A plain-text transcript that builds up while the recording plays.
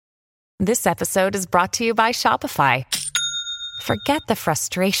This episode is brought to you by Shopify. Forget the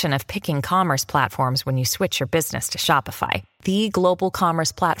frustration of picking commerce platforms when you switch your business to Shopify, the global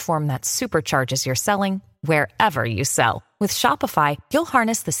commerce platform that supercharges your selling wherever you sell. With Shopify, you'll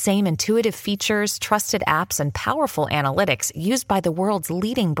harness the same intuitive features, trusted apps, and powerful analytics used by the world's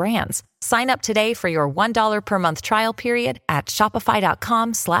leading brands. Sign up today for your $1 per month trial period at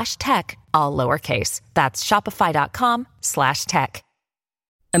shopify.com/tech, all lowercase. That's shopify.com/tech.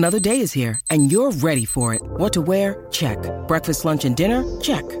 Another day is here, and you're ready for it. What to wear? Check. Breakfast, lunch, and dinner?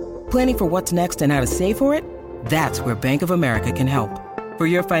 Check. Planning for what's next and how to save for it? That's where Bank of America can help. For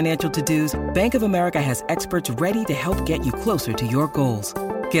your financial to-dos, Bank of America has experts ready to help get you closer to your goals.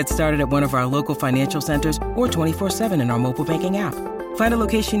 Get started at one of our local financial centers or 24/7 in our mobile banking app. Find a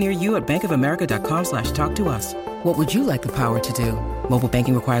location near you at bankofamerica.com/talktous. What would you like the power to do? Mobile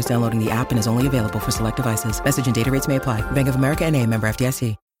banking requires downloading the app and is only available for select devices. Message and data rates may apply. Bank of America N.A., member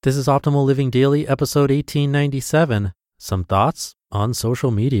FDIC. This is Optimal Living Daily, episode 1897, Some Thoughts on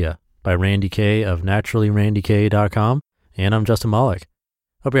Social Media by Randi K of naturallyrandyk.com, and I'm Justin Malik.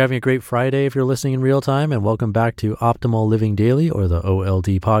 Hope you're having a great Friday if you're listening in real time, and welcome back to Optimal Living Daily, or the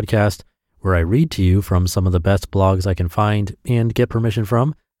OLD podcast, where I read to you from some of the best blogs I can find and get permission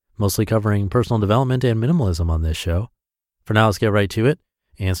from, mostly covering personal development and minimalism on this show. For now, let's get right to it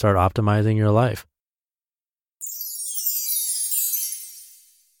and start optimizing your life.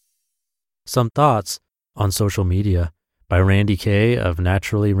 Some Thoughts on Social Media by Randi K of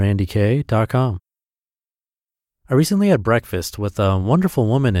naturallyrandyk.com. I recently had breakfast with a wonderful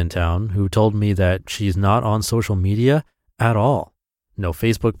woman in town who told me that she's not on social media at all. No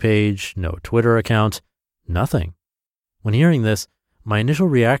Facebook page, no Twitter account, nothing. When hearing this, my initial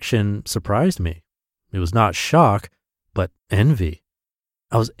reaction surprised me. It was not shock, but envy.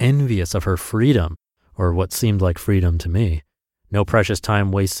 I was envious of her freedom, or what seemed like freedom to me. No precious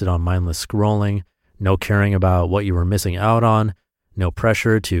time wasted on mindless scrolling, no caring about what you were missing out on, no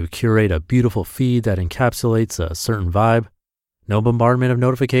pressure to curate a beautiful feed that encapsulates a certain vibe, no bombardment of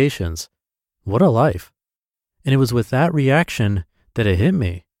notifications. What a life. And it was with that reaction that it hit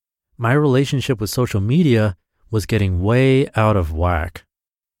me. My relationship with social media was getting way out of whack.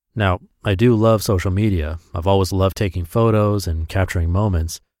 Now, I do love social media. I've always loved taking photos and capturing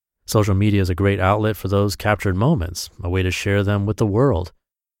moments. Social media is a great outlet for those captured moments, a way to share them with the world.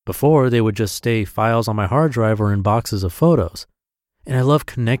 Before, they would just stay files on my hard drive or in boxes of photos. And I love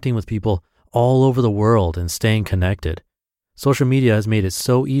connecting with people all over the world and staying connected. Social media has made it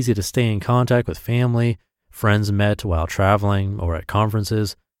so easy to stay in contact with family, friends met while traveling or at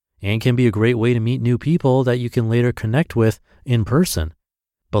conferences, and can be a great way to meet new people that you can later connect with in person.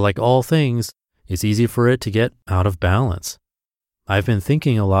 But like all things, it's easy for it to get out of balance. I've been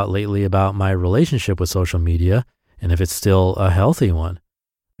thinking a lot lately about my relationship with social media and if it's still a healthy one.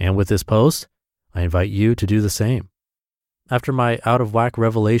 And with this post, I invite you to do the same. After my out of whack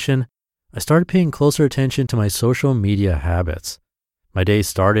revelation, I started paying closer attention to my social media habits. My day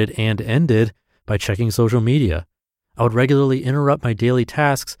started and ended by checking social media. I would regularly interrupt my daily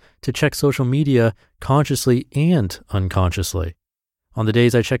tasks to check social media consciously and unconsciously. On the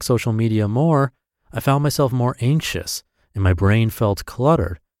days I checked social media more, I found myself more anxious and my brain felt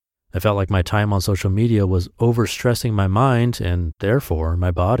cluttered. I felt like my time on social media was overstressing my mind and therefore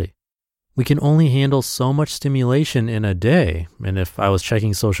my body. We can only handle so much stimulation in a day, and if I was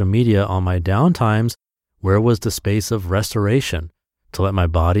checking social media on my down times, where was the space of restoration to let my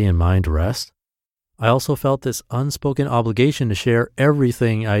body and mind rest? I also felt this unspoken obligation to share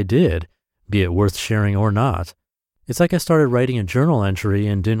everything I did, be it worth sharing or not. It's like I started writing a journal entry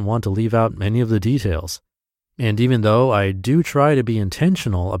and didn't want to leave out any of the details. And even though I do try to be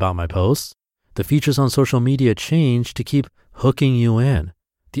intentional about my posts, the features on social media change to keep hooking you in.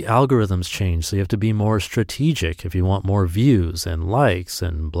 The algorithms change, so you have to be more strategic if you want more views and likes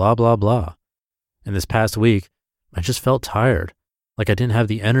and blah, blah, blah. And this past week, I just felt tired, like I didn't have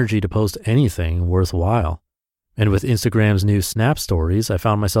the energy to post anything worthwhile. And with Instagram's new Snap Stories, I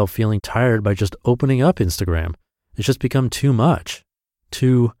found myself feeling tired by just opening up Instagram. It's just become too much.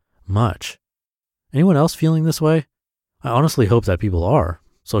 Too much. Anyone else feeling this way? I honestly hope that people are.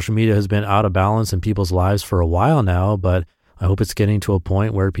 Social media has been out of balance in people's lives for a while now, but I hope it's getting to a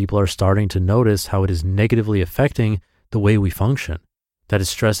point where people are starting to notice how it is negatively affecting the way we function, that it's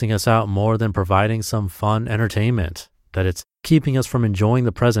stressing us out more than providing some fun entertainment, that it's keeping us from enjoying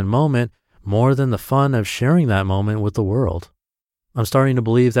the present moment more than the fun of sharing that moment with the world. I'm starting to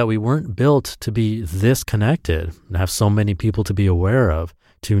believe that we weren't built to be this connected and have so many people to be aware of,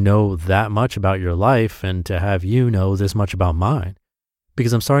 to know that much about your life and to have you know this much about mine.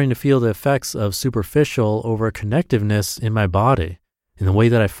 Because I'm starting to feel the effects of superficial over-connectiveness in my body, in the way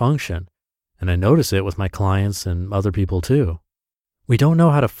that I function, and I notice it with my clients and other people too. We don't know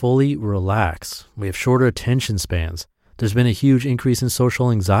how to fully relax. We have shorter attention spans. There's been a huge increase in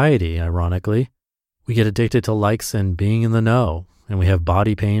social anxiety, ironically. We get addicted to likes and being in the know, and we have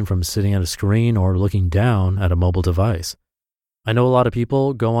body pain from sitting at a screen or looking down at a mobile device. I know a lot of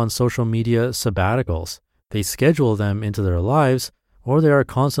people go on social media sabbaticals. They schedule them into their lives, or they are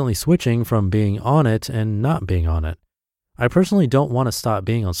constantly switching from being on it and not being on it. I personally don't want to stop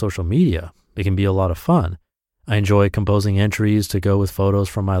being on social media. It can be a lot of fun. I enjoy composing entries to go with photos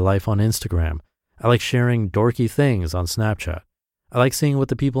from my life on Instagram. I like sharing dorky things on Snapchat. I like seeing what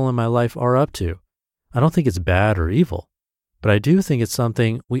the people in my life are up to. I don't think it's bad or evil, but I do think it's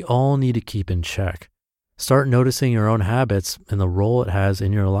something we all need to keep in check. Start noticing your own habits and the role it has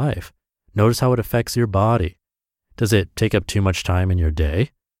in your life. Notice how it affects your body. Does it take up too much time in your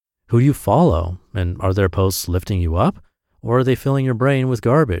day? Who do you follow? And are their posts lifting you up, or are they filling your brain with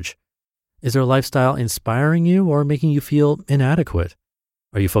garbage? Is their lifestyle inspiring you or making you feel inadequate?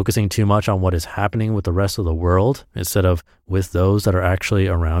 Are you focusing too much on what is happening with the rest of the world instead of with those that are actually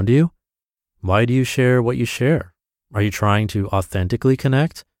around you? Why do you share what you share? Are you trying to authentically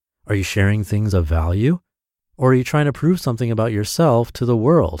connect? Are you sharing things of value? Or are you trying to prove something about yourself to the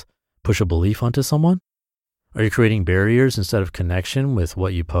world? Push a belief onto someone? Are you creating barriers instead of connection with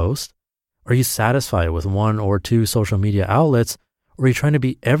what you post? Are you satisfied with one or two social media outlets, or are you trying to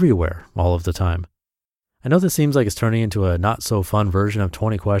be everywhere all of the time? I know this seems like it's turning into a not so fun version of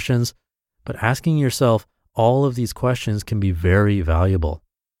 20 questions, but asking yourself all of these questions can be very valuable.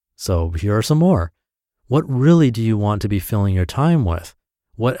 So here are some more. What really do you want to be filling your time with?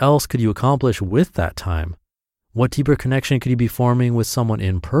 What else could you accomplish with that time? What deeper connection could you be forming with someone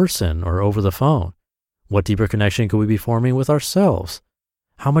in person or over the phone? What deeper connection could we be forming with ourselves?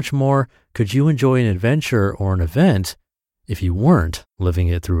 How much more could you enjoy an adventure or an event if you weren't living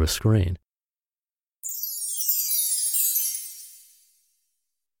it through a screen?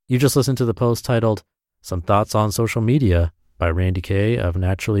 You just listened to the post titled, Some Thoughts on Social Media by Randi K of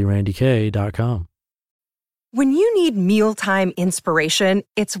naturallyrandyk.com. When you need mealtime inspiration,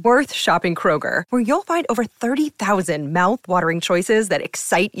 it's worth shopping Kroger, where you'll find over 30,000 mouth-watering choices that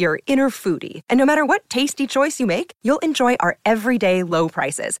excite your inner foodie. And no matter what tasty choice you make, you'll enjoy our everyday low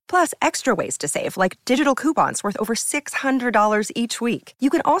prices, plus extra ways to save, like digital coupons worth over $600 each week. You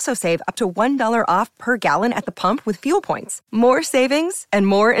can also save up to $1 off per gallon at the pump with fuel points. More savings and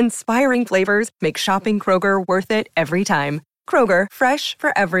more inspiring flavors make shopping Kroger worth it every time. Kroger, fresh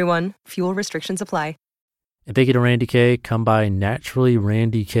for everyone. Fuel restrictions apply. And thank you to Randi K. Come by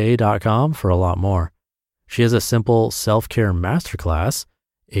naturallyrandyk.com for a lot more. She has a simple self-care masterclass,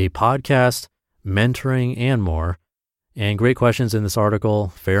 a podcast, mentoring, and more. And great questions in this article,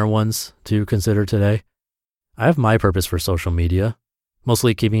 fair ones to consider today. I have my purpose for social media,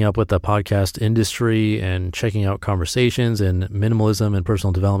 mostly keeping up with the podcast industry and checking out conversations in minimalism and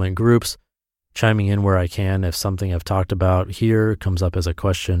personal development groups, chiming in where I can if something I've talked about here comes up as a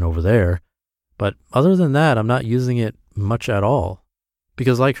question over there. But other than that, I'm not using it much at all.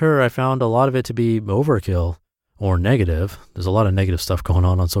 Because like her, I found a lot of it to be overkill or negative. There's a lot of negative stuff going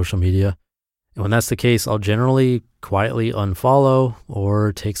on social media. And when that's the case, I'll generally quietly unfollow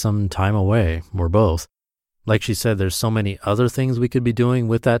or take some time away, or both. Like she said, there's so many other things we could be doing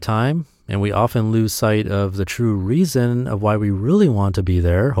with that time, and we often lose sight of the true reason of why we really want to be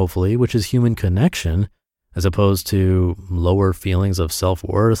there, hopefully, which is human connection, as opposed to lower feelings of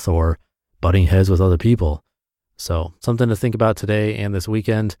self-worth or butting heads with other people. So something to think about today and this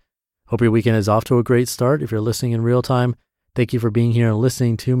weekend. Hope your weekend is off to a great start. If you're listening in real time, thank you for being here and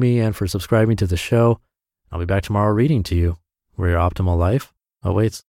listening to me and for subscribing to the show. I'll be back tomorrow reading to you where your optimal life awaits.